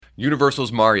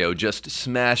Universal's Mario just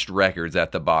smashed records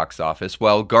at the box office,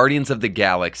 while Guardians of the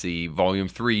Galaxy Volume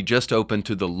 3 just opened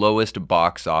to the lowest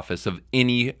box office of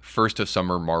any first of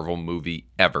summer Marvel movie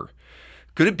ever.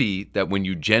 Could it be that when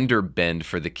you gender bend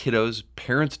for the kiddos,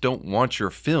 parents don't want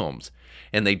your films,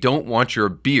 and they don't want your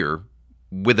beer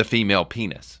with a female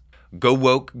penis? Go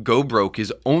woke, go broke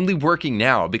is only working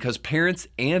now because parents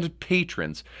and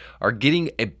patrons are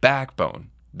getting a backbone.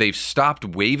 They've stopped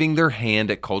waving their hand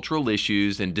at cultural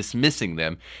issues and dismissing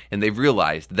them, and they've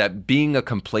realized that being a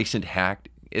complacent hack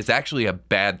is actually a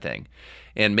bad thing,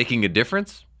 and making a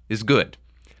difference is good.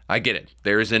 I get it.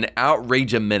 There's an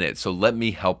outrage a minute, so let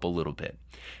me help a little bit.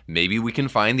 Maybe we can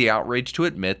find the outrage to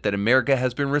admit that America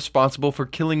has been responsible for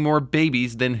killing more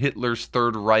babies than Hitler's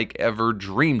Third Reich ever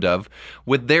dreamed of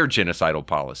with their genocidal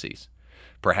policies.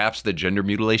 Perhaps the gender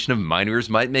mutilation of minors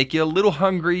might make you a little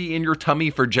hungry in your tummy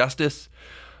for justice.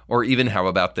 Or even, how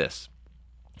about this?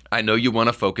 I know you want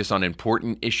to focus on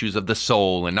important issues of the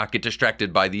soul and not get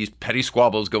distracted by these petty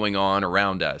squabbles going on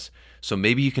around us. So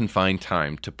maybe you can find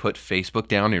time to put Facebook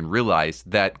down and realize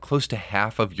that close to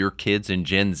half of your kids in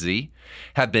Gen Z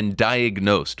have been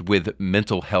diagnosed with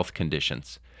mental health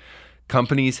conditions.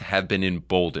 Companies have been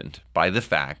emboldened by the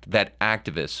fact that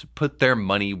activists put their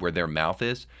money where their mouth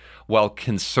is, while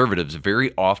conservatives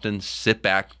very often sit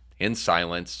back in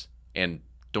silence and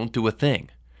don't do a thing.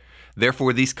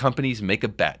 Therefore, these companies make a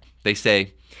bet. They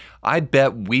say, I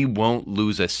bet we won't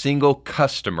lose a single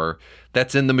customer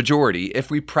that's in the majority if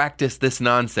we practice this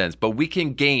nonsense, but we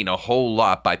can gain a whole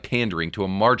lot by pandering to a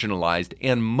marginalized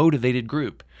and motivated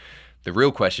group. The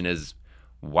real question is,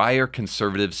 why are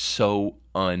conservatives so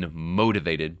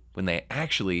unmotivated when they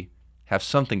actually have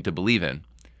something to believe in,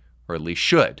 or at least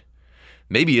should?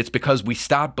 Maybe it's because we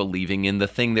stopped believing in the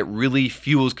thing that really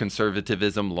fuels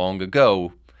conservatism long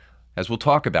ago, as we'll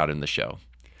talk about in the show.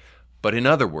 But in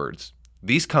other words,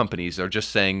 these companies are just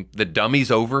saying, the dummies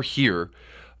over here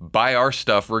buy our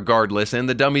stuff regardless, and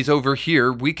the dummies over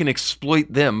here, we can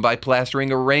exploit them by plastering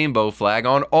a rainbow flag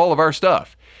on all of our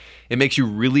stuff. It makes you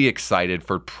really excited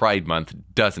for Pride Month,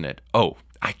 doesn't it? Oh,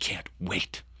 I can't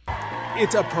wait.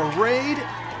 It's a parade.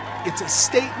 It's a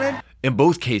statement. In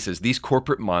both cases, these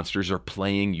corporate monsters are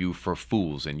playing you for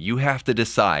fools, and you have to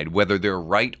decide whether they're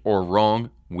right or wrong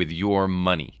with your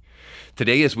money.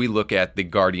 Today, as we look at the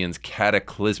Guardians'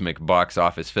 cataclysmic box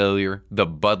office failure, the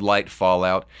Bud Light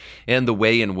fallout, and the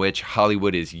way in which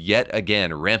Hollywood is yet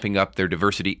again ramping up their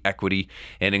diversity, equity,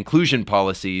 and inclusion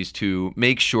policies to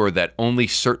make sure that only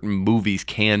certain movies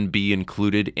can be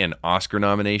included in Oscar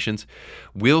nominations,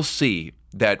 we'll see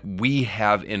that we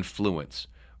have influence,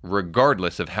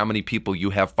 regardless of how many people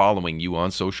you have following you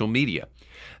on social media.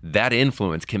 That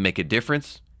influence can make a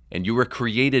difference, and you were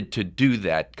created to do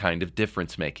that kind of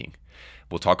difference making.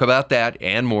 We'll talk about that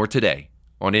and more today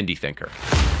on Indie Thinker.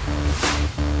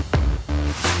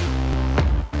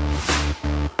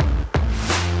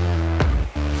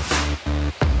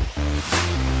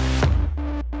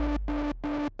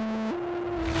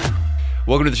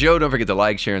 Welcome to the show. Don't forget to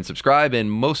like, share, and subscribe.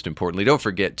 And most importantly, don't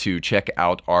forget to check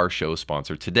out our show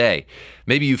sponsor today.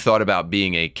 Maybe you've thought about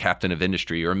being a captain of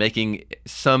industry or making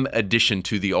some addition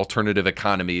to the alternative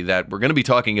economy that we're going to be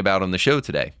talking about on the show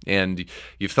today. And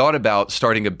you've thought about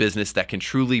starting a business that can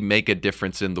truly make a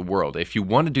difference in the world. If you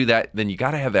want to do that, then you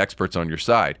got to have experts on your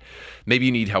side. Maybe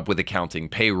you need help with accounting,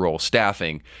 payroll,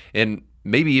 staffing, and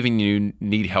maybe even you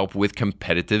need help with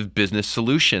competitive business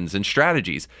solutions and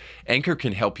strategies. Anchor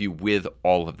can help you with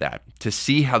all of that. To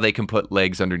see how they can put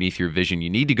legs underneath your vision,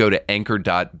 you need to go to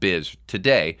anchor.biz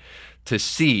today to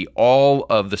see all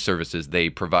of the services they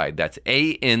provide. That's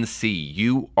ANCUR.biz.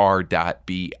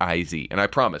 And I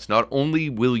promise, not only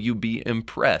will you be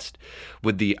impressed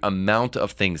with the amount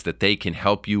of things that they can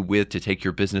help you with to take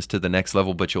your business to the next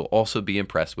level, but you'll also be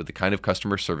impressed with the kind of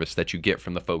customer service that you get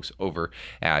from the folks over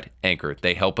at Anchor.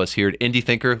 They help us here at Indie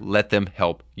Thinker. Let them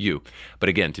help you. But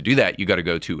again, to do that, you got to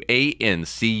go to ANCUR.biz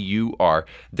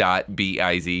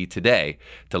today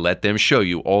to let them show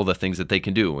you all the things that they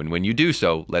can do. And when you do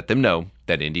so, let them know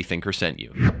that Indie Thinker sent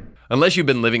you. Unless you've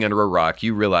been living under a rock,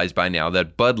 you realize by now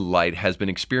that Bud Light has been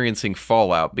experiencing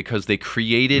fallout because they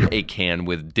created a can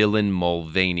with Dylan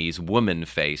Mulvaney's woman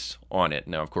face on it.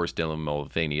 Now, of course, Dylan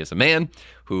Mulvaney is a man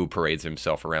who parades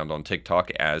himself around on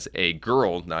TikTok as a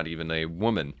girl, not even a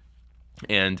woman.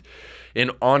 And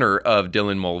in honor of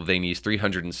Dylan Mulvaney's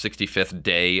 365th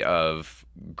day of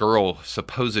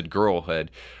supposed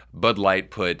girlhood, Bud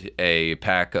Light put a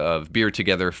pack of beer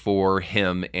together for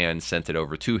him and sent it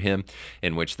over to him,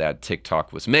 in which that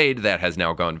TikTok was made. That has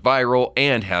now gone viral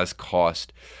and has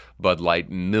cost Bud Light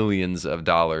millions of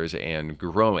dollars and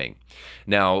growing.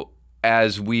 Now,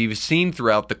 as we've seen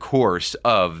throughout the course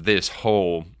of this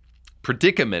whole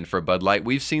predicament for Bud Light,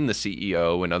 we've seen the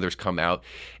CEO and others come out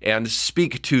and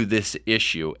speak to this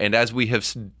issue. And as we have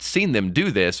seen them do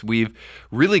this, we've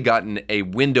really gotten a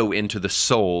window into the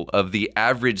soul of the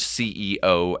average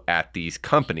CEO at these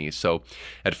companies. So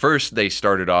at first, they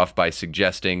started off by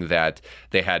suggesting that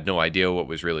they had no idea what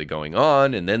was really going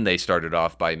on. And then they started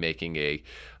off by making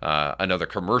another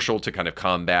commercial to kind of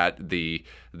combat the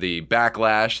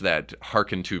backlash that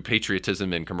hearkened to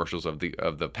patriotism in commercials of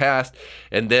the past.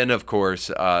 And then, of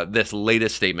course, this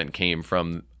latest statement came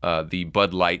from the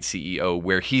Bud Light CEO,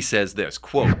 where he says this,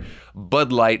 quote,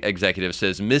 Bud Light executive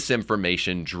says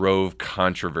misinformation drove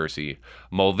controversy.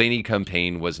 Mulvaney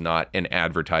campaign was not an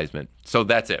advertisement. So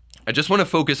that's it. I just want to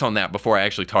focus on that before I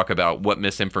actually talk about what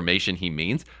misinformation he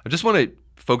means. I just want to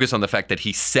focus on the fact that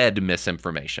he said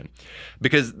misinformation,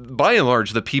 because by and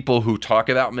large, the people who talk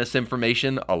about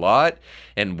misinformation a lot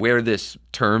and where this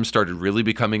term started really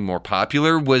becoming more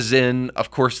popular was in, of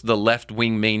course, the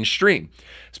left-wing mainstream,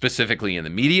 specifically in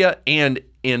the media and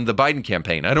in the Biden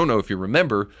campaign. I don't know if you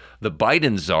remember the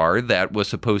Biden czar that was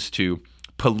supposed to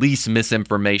police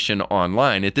misinformation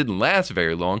online. It didn't last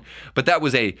very long, but that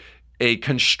was a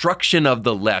construction of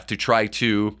the left to try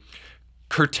to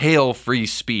curtail free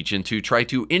speech and to try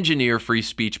to engineer free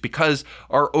speech, because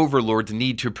our overlords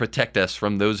need to protect us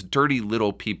from those dirty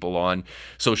little people on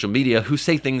social media who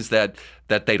say things that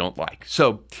they don't like.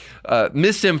 So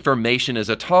misinformation is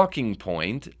a talking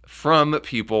point from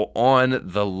people on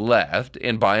the left,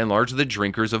 and by and large, the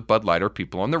drinkers of Bud Light are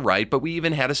people on the right. But we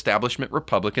even had establishment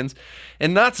Republicans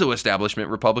and not so establishment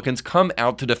Republicans come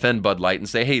out to defend Bud Light and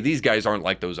say, hey, these guys aren't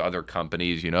like those other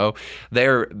companies, you know,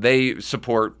 they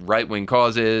support right-wing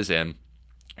causes and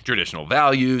traditional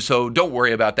values. So don't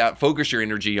worry about that. Focus your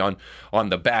energy on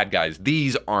the bad guys.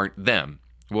 These aren't them.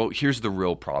 Well, here's the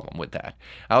real problem with that.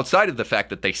 Outside of the fact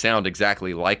that they sound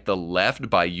exactly like the left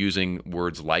by using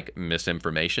words like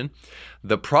misinformation,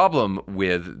 the problem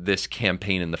with this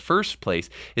campaign in the first place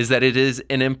is that it is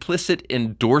an implicit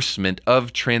endorsement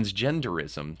of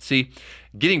transgenderism. See,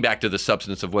 getting back to the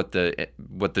substance of what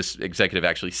this executive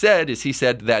actually said is he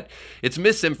said that it's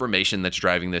misinformation that's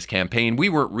driving this campaign. We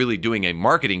weren't really doing a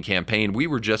marketing campaign. We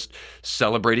were just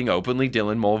celebrating openly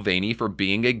Dylan Mulvaney for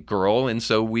being a girl, and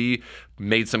so we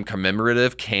made some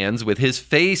commemorative cans with his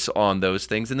face on those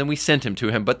things, and then we sent him to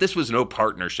him. But this was no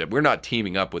partnership. We're not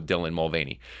teaming up with Dylan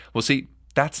Mulvaney. Well, see,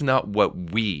 that's not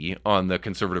what we on the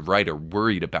conservative right are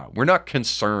worried about. We're not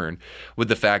concerned with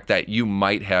the fact that you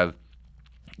might have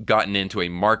gotten into a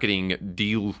marketing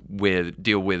deal with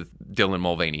Dylan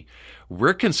Mulvaney.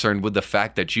 We're concerned with the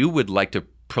fact that you would like to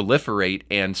proliferate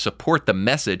and support the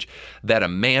message that a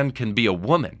man can be a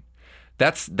woman.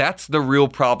 That's the real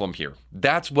problem here.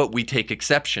 That's what we take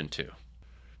exception to.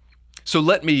 So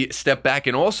let me step back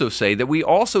and also say that we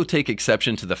also take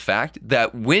exception to the fact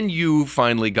that when you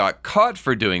finally got caught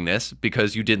for doing this,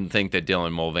 because you didn't think that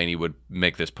Dylan Mulvaney would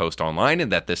make this post online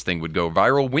and that this thing would go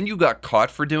viral, when you got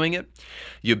caught for doing it,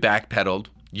 you backpedaled,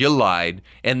 you lied,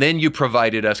 and then you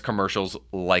provided us commercials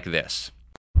like this.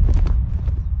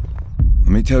 Let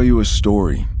me tell you a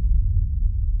story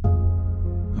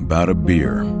about a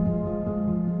beer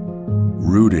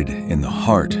rooted in the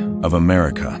heart of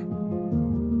America,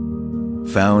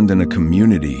 found in a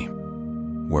community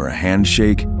where a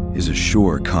handshake is a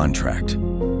sure contract,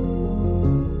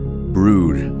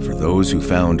 brewed for those who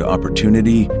found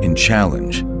opportunity in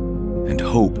challenge and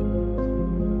hope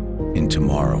in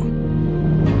tomorrow,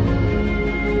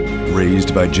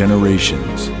 raised by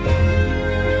generations,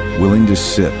 willing to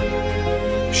sip,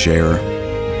 share,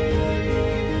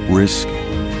 risk,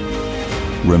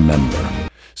 remember.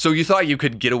 So you thought you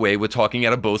could get away with talking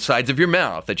out of both sides of your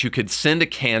mouth, that you could send a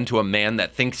can to a man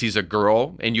that thinks he's a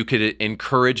girl, and you could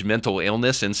encourage mental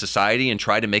illness in society and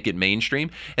try to make it mainstream,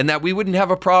 and that we wouldn't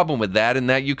have a problem with that, and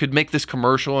that you could make this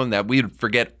commercial and that we'd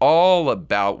forget all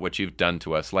about what you've done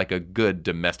to us like a good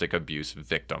domestic abuse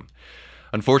victim.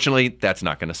 Unfortunately, that's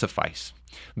not going to suffice.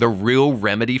 The real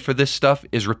remedy for this stuff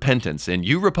is repentance, and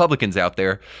you Republicans out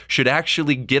there should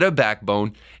actually get a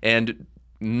backbone and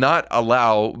not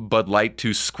allow Bud Light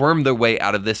to squirm their way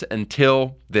out of this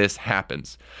until this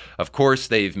happens. Of course,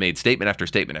 they've made statement after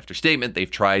statement after statement.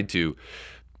 They've tried to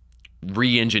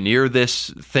re-engineer this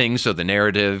thing so the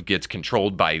narrative gets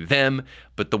controlled by them.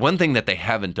 But the one thing that they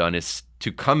haven't done is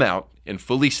to come out and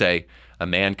fully say a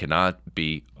man cannot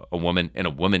be a woman and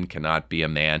a woman cannot be a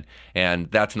man.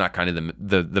 And that's not kind of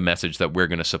the message that we're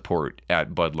going to support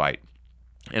at Bud Light.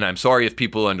 And I'm sorry if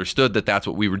people understood that that's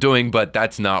what we were doing, but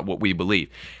that's not what we believe.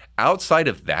 Outside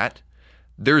of that,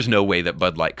 there's no way that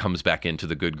Bud Light comes back into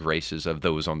the good graces of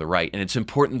those on the right. And it's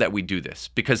important that we do this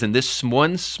because in this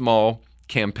one small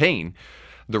campaign,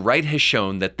 the right has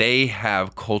shown that they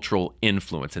have cultural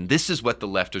influence. And this is what the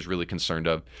left is really concerned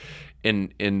of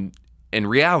in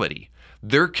reality.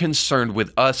 They're concerned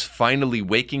with us finally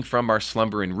waking from our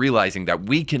slumber and realizing that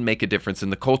we can make a difference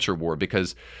in the culture war,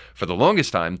 because for the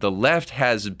longest time, the left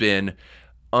has been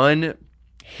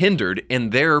unhindered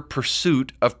in their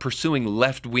pursuit of pursuing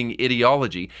left-wing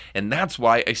ideology. And that's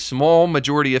why a small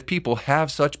majority of people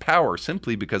have such power,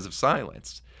 simply because of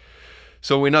silence.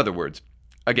 So in other words,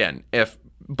 again, if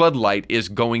Bud Light is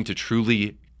going to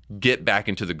truly get back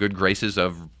into the good graces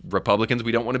of Republicans,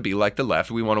 we don't want to be like the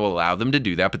left. We want to allow them to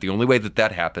do that. But the only way that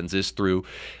that happens is through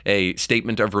a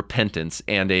statement of repentance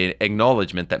and an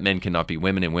acknowledgement that men cannot be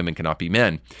women and women cannot be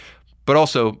men. But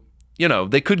also, you know,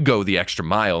 they could go the extra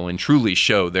mile and truly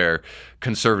show their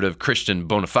conservative Christian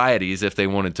bona fides if they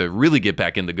wanted to really get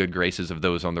back in the good graces of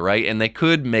those on the right. And they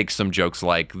could make some jokes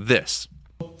like this.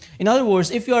 In other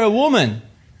words, if you are a woman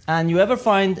and you ever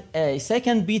find a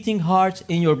second beating heart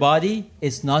in your body,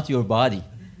 it's not your body.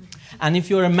 And if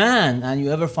you're a man and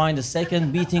you ever find a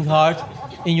second beating heart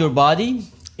in your body,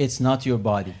 it's not your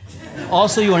body.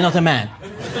 Also, you are not a man.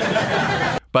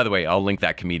 By the way, I'll link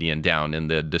that comedian down in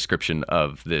the description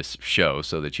of this show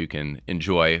so that you can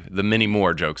enjoy the many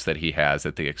more jokes that he has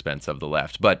at the expense of the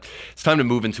left. But it's time to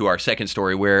move into our second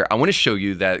story, where I want to show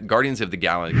you that Guardians of the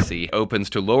Galaxy opens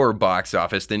to lower box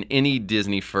office than any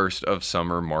Disney first of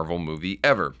summer Marvel movie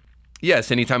ever.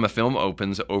 Yes, anytime a film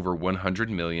opens over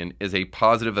 100 million is a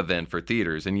positive event for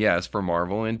theaters. And yes, for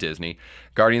Marvel and Disney,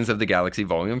 Guardians of the Galaxy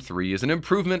Volume 3 is an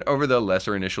improvement over the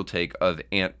lesser initial take of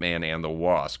Ant-Man and the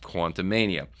Wasp: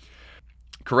 Quantumania.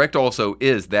 Correct also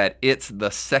is that it's the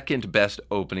second best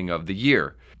opening of the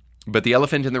year. But the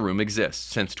elephant in the room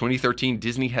exists. Since 2013,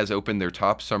 Disney has opened their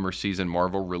top summer season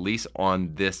Marvel release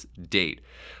on this date.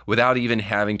 Without even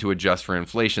having to adjust for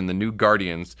inflation, the new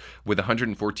Guardians, with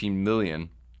 114 million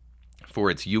for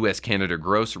its US-Canada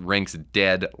gross, ranks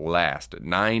dead last,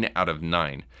 9 out of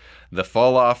 9. The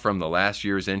fall-off from the last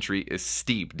year's entry is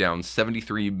steep, down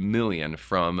 73 million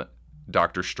from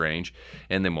Doctor Strange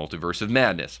and the Multiverse of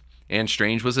Madness. And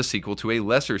Strange was a sequel to a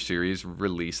lesser series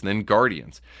release than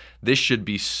Guardians. This should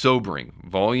be sobering.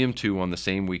 Volume 2 on the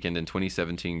same weekend in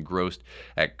 2017 grossed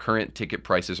at current ticket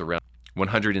prices around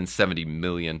 $170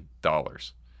 million.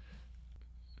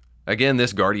 Again,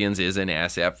 this Guardians is an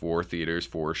asset for theaters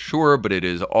for sure, but it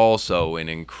is also an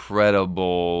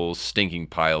incredible stinking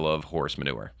pile of horse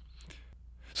manure.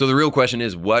 So the real question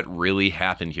is, what really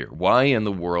happened here? Why in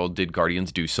the world did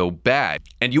Guardians do so bad?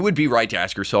 And you would be right to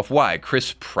ask yourself why.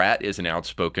 Chris Pratt is an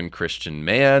outspoken Christian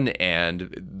man, and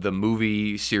the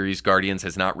movie series Guardians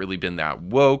has not really been that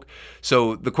woke.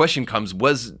 So the question comes,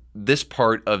 was this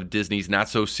part of Disney's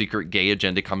not-so-secret gay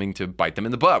agenda coming to bite them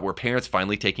in the butt? Were parents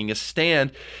finally taking a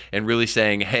stand and really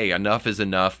saying, hey, enough is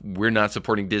enough, we're not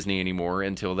supporting Disney anymore,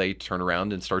 until they turn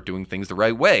around and start doing things the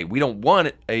right way? We don't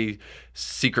want a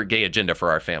secret gay agenda for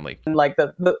our family. Like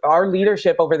our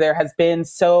leadership over there has been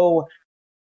so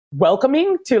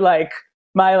welcoming to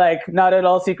my not at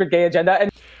all secret gay agenda.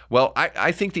 And well,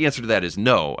 I think the answer to that is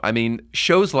no. I mean,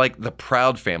 shows like The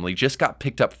Proud Family just got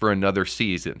picked up for another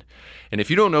season. And if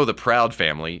you don't know The Proud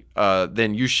Family,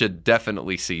 then you should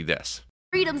definitely see this.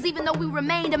 Freedoms, even though we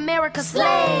remained America's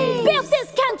slaves. Built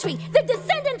this country. The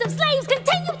descendants of slaves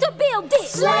continue to build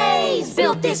this. Slaves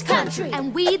built this country.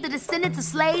 And we, the descendants of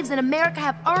slaves in America,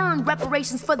 have earned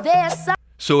reparations for their sons.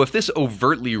 So if this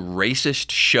overtly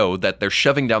racist show that they're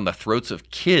shoving down the throats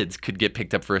of kids could get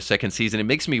picked up for a second season, it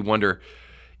makes me wonder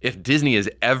if Disney is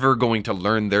ever going to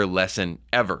learn their lesson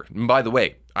ever. And by the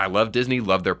way, I love Disney,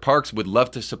 love their parks, would love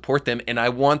to support them, and I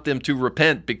want them to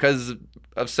repent because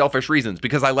of selfish reasons,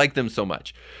 because I like them so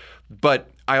much. But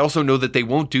I also know that they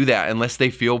won't do that unless they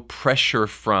feel pressure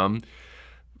from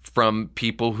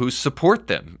people who support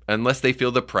them, unless they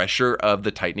feel the pressure of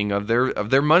the tightening of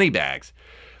their money bags.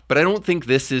 But I don't think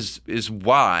this is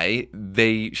why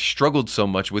they struggled so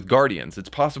much with Guardians. It's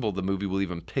possible the movie will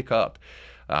even pick up,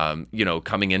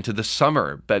 coming into the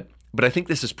summer. But I think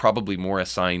this is probably more a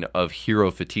sign of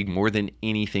hero fatigue more than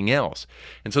anything else.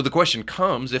 And so the question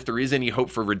comes, if there is any hope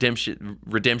for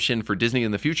redemption for Disney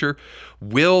in the future,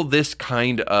 will this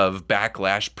kind of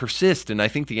backlash persist? And I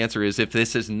think the answer is, if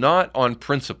this is not on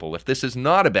principle, if this is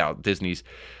not about Disney's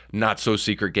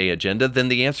not-so-secret gay agenda, then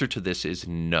the answer to this is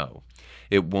no.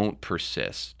 It won't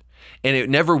persist. And it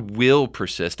never will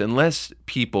persist unless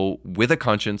people with a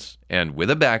conscience and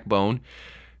with a backbone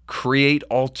create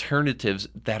alternatives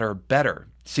that are better.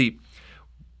 See,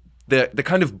 the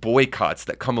kind of boycotts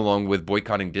that come along with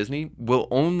boycotting Disney will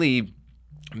only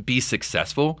be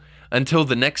successful until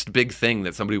the next big thing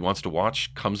that somebody wants to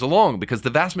watch comes along, because the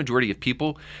vast majority of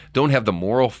people don't have the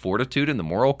moral fortitude and the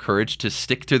moral courage to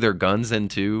stick to their guns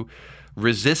and to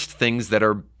resist things that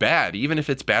are bad, even if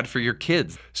it's bad for your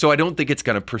kids. So I don't think it's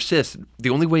going to persist. The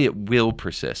only way it will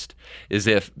persist is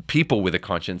if people with a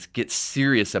conscience get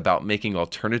serious about making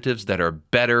alternatives that are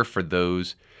better for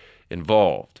those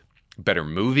involved. Better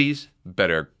movies,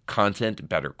 better content,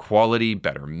 better quality,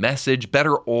 better message,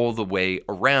 better all the way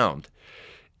around.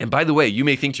 And by the way, you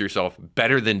may think to yourself,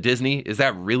 better than Disney? Is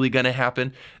that really going to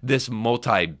happen? This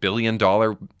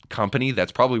multi-billion-dollar company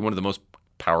that's probably one of the most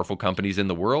powerful companies in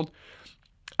the world?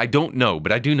 I don't know,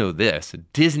 but I do know this.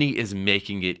 Disney is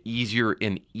making it easier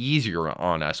and easier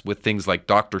on us with things like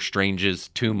Doctor Strange's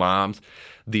Two Moms,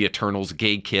 The Eternals'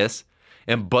 Gay Kiss,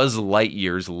 and Buzz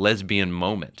Lightyear's Lesbian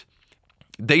Moment.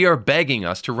 They are begging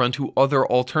us to run to other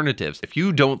alternatives. If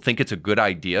you don't think it's a good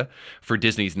idea for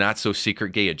Disney's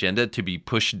not-so-secret gay agenda to be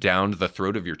pushed down the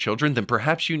throat of your children, then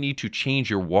perhaps you need to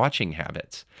change your watching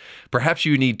habits. Perhaps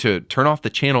you need to turn off the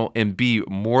channel and be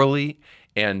morally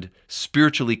and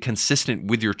spiritually consistent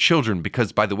with your children,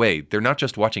 because, by the way, they're not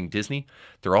just watching Disney,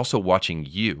 they're also watching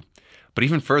you. But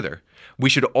even further, we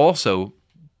should also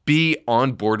be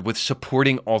on board with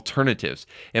supporting alternatives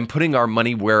and putting our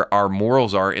money where our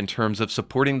morals are in terms of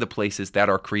supporting the places that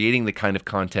are creating the kind of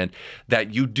content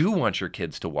that you do want your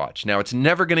kids to watch. Now, it's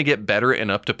never going to get better and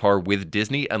up to par with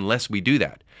Disney unless we do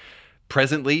that.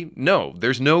 Presently, no,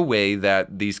 there's no way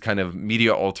that these kind of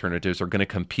media alternatives are going to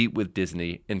compete with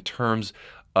Disney in terms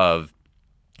of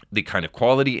the kind of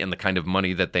quality and the kind of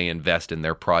money that they invest in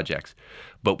their projects.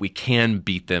 But we can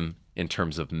beat them in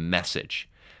terms of message.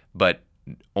 But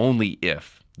only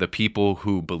if the people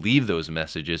who believe those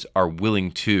messages are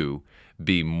willing to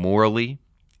be morally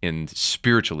and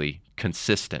spiritually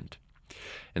consistent.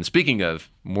 And speaking of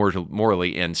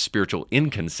morally and spiritual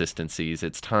inconsistencies,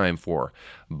 it's time for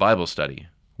Bible study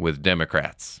with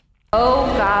Democrats. Oh,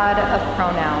 God of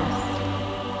pronouns.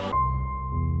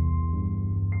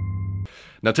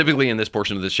 Now, typically in this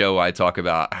portion of the show, I talk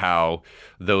about how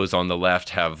those on the left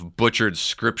have butchered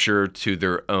scripture to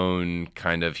their own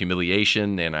kind of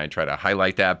humiliation, and I try to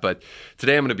highlight that. But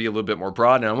today I'm going to be a little bit more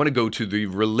broad, and I want to go to the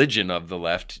religion of the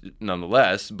left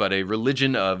nonetheless, but a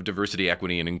religion of diversity,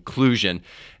 equity, and inclusion.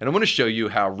 And I want to show you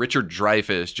how Richard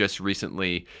Dreyfuss just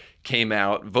recently came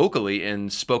out vocally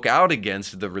and spoke out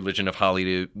against the religion of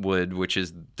Hollywood, which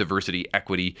is diversity,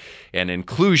 equity, and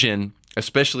inclusion,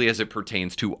 especially as it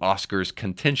pertains to Oscars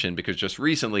contention, because just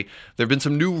recently there have been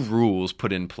some new rules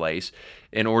put in place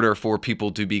in order for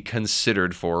people to be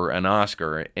considered for an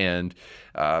Oscar. And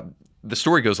the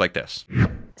story goes like this.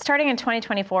 Starting in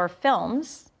 2024,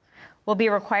 films will be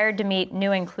required to meet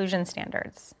new inclusion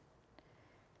standards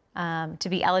to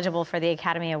be eligible for the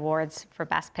Academy Awards for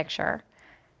Best Picture.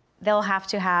 They'll have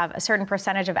to have a certain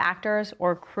percentage of actors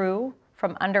or crew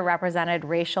from underrepresented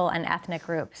racial and ethnic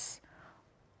groups.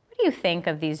 What do you think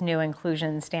of these new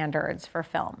inclusion standards for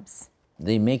films?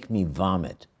 They make me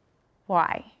vomit.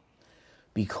 Why?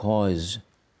 Because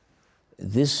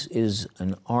this is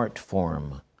an art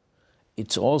form.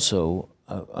 It's also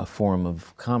a form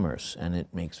of commerce, and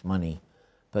it makes money,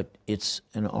 but it's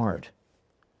an art.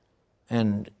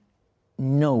 And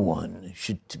no one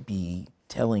should be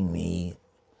telling me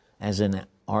as an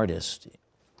artist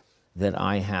that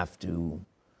I have to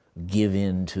give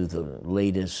in to the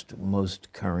latest,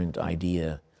 most current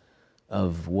idea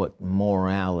of what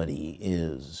morality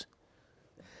is.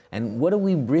 And what are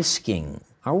we risking?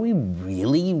 Are we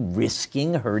really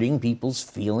risking hurting people's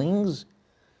feelings?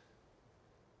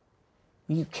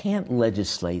 You can't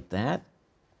legislate that.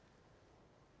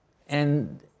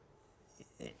 And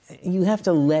you have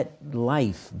to let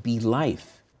life be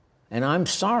life. And I'm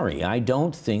sorry, I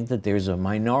don't think that there's a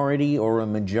minority or a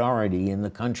majority in the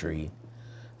country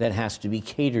that has to be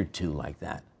catered to like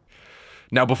that.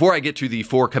 Now, before I get to the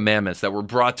 4 commandments that were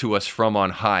brought to us from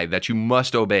on high that you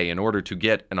must obey in order to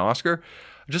get an Oscar,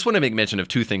 I just want to make mention of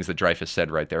 2 things that Dreyfuss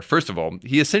said right there. First of all,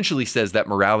 he essentially says that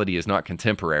morality is not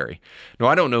contemporary. Now,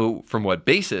 I don't know from what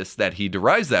basis that he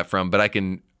derives that from, but I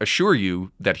can assure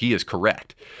you that he is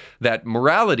correct. That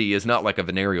morality is not like a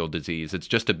venereal disease. It's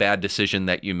just a bad decision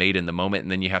that you made in the moment,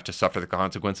 and then you have to suffer the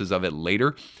consequences of it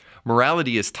later.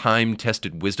 Morality is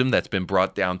time-tested wisdom that's been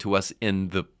brought down to us in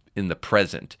the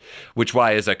present, which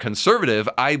why as a conservative,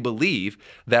 I believe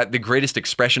that the greatest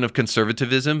expression of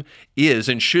conservatism is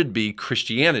and should be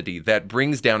Christianity, that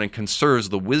brings down and conserves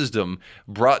the wisdom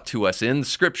brought to us in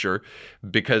Scripture,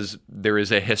 because there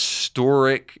is a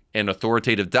historic and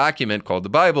authoritative document called the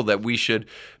Bible that we should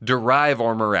derive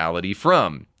our morality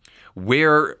from.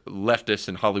 Where leftists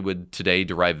in Hollywood today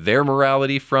derive their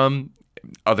morality from,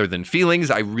 other than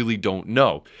feelings, I really don't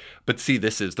know. But see,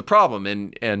 this is the problem.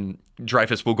 And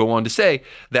Dreyfuss will go on to say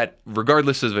that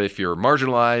regardless of if you're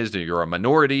marginalized or you're a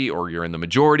minority or you're in the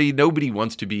majority, nobody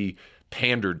wants to be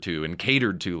pandered to and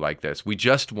catered to like this. We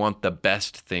just want the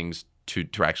best things to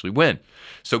actually win.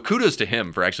 So kudos to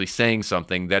him for actually saying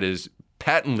something that is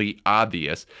patently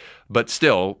obvious, but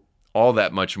still all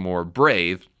that much more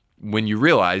brave when you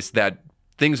realize that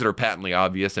things that are patently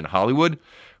obvious in Hollywood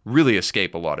really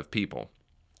escape a lot of people.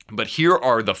 But here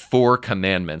are the 4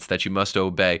 commandments that you must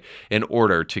obey in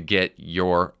order to get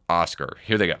your Oscar.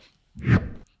 Here they go.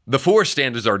 The 4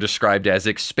 standards are described as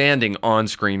expanding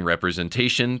on-screen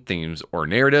representation, themes, or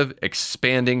narrative,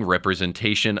 expanding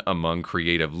representation among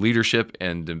creative leadership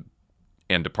and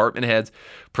department heads,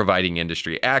 providing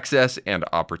industry access and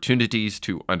opportunities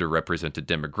to underrepresented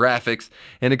demographics,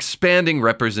 and expanding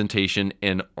representation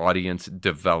in audience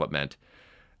development.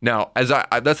 Now,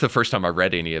 that's the first time I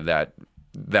read any of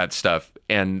that stuff,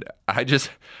 and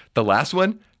the last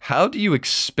one, how do you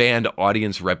expand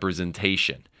audience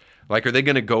representation? Like, are they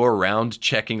going to go around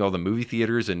checking all the movie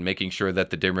theaters and making sure that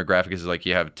the demographic is like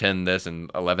you have 10 this and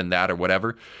 11 that or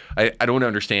whatever? I don't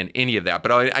understand any of that,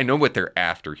 but I know what they're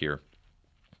after here.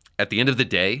 At the end of the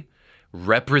day,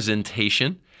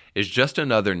 representation is just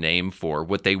another name for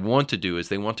what they want to do is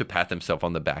they want to pat themselves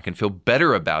on the back and feel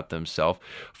better about themselves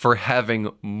for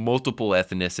having multiple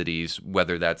ethnicities,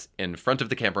 whether that's in front of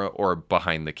the camera or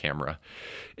behind the camera.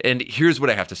 And here's what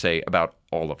I have to say about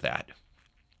all of that.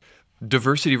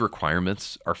 Diversity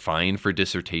requirements are fine for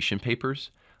dissertation papers,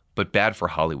 but bad for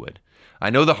Hollywood. I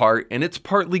know the heart, and it's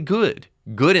partly good.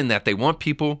 Good in that they want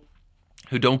people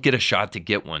who don't get a shot to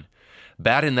get one.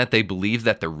 Bad in that they believe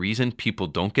that the reason people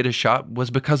don't get a shot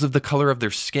was because of the color of their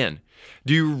skin.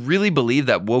 Do you really believe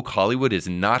that woke Hollywood is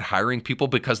not hiring people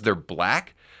because they're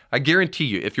black? I guarantee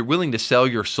you, if you're willing to sell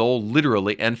your soul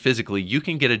literally and physically, you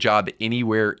can get a job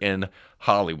anywhere in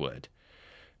Hollywood.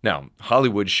 Now,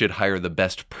 Hollywood should hire the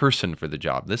best person for the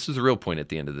job. This is the real point at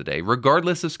the end of the day,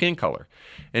 regardless of skin color.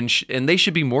 And they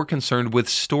should be more concerned with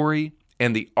story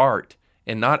and the art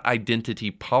and not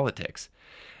identity politics.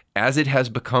 As it has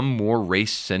become more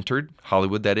race-centered,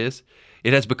 Hollywood that is,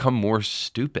 it has become more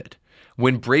stupid.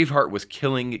 When Braveheart was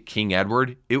killing King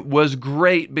Edward, it was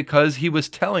great because he was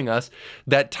telling us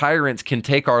that tyrants can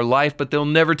take our life, but they'll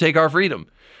never take our freedom.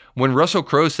 When Russell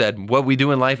Crowe said, "What we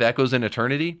do in life echoes in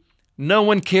eternity," no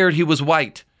one cared he was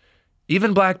white,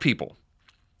 even black people.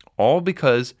 All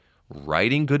because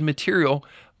writing good material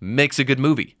makes a good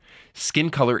movie. Skin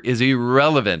color is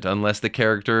irrelevant unless the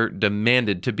character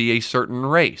demanded to be a certain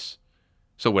race.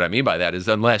 So what I mean by that is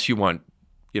unless you want,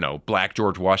 black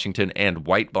George Washington and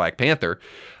white Black Panther,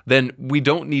 then we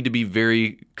don't need to be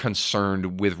very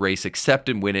concerned with race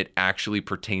except when it actually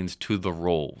pertains to the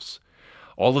roles.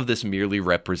 All of this merely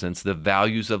represents the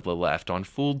values of the left on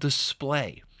full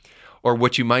display, or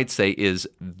what you might say is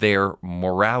their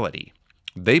morality.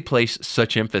 They place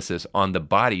such emphasis on the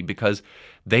body because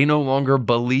they no longer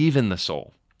believe in the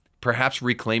soul. Perhaps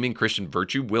reclaiming Christian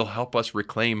virtue will help us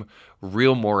reclaim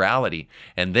real morality.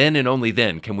 And then and only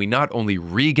then can we not only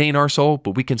regain our soul,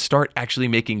 but we can start actually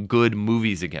making good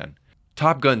movies again.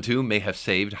 Top Gun 2 may have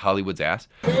saved Hollywood's ass.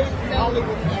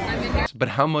 But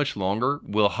how much longer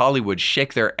will Hollywood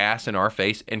shake their ass in our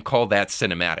face and call that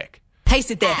cinematic?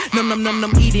 Taste it there. Num num num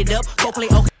num, eat it up. Go play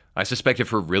okay. I suspect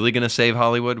if we're really going to save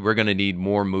Hollywood, we're going to need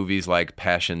more movies like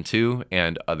Passion 2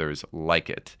 and others like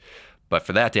it. But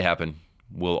for that to happen,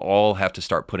 we'll all have to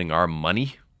start putting our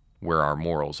money where our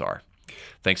morals are.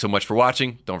 Thanks so much for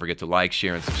watching. Don't forget to like,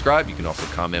 share, and subscribe. You can also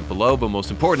comment below, but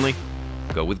most importantly,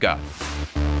 go with God.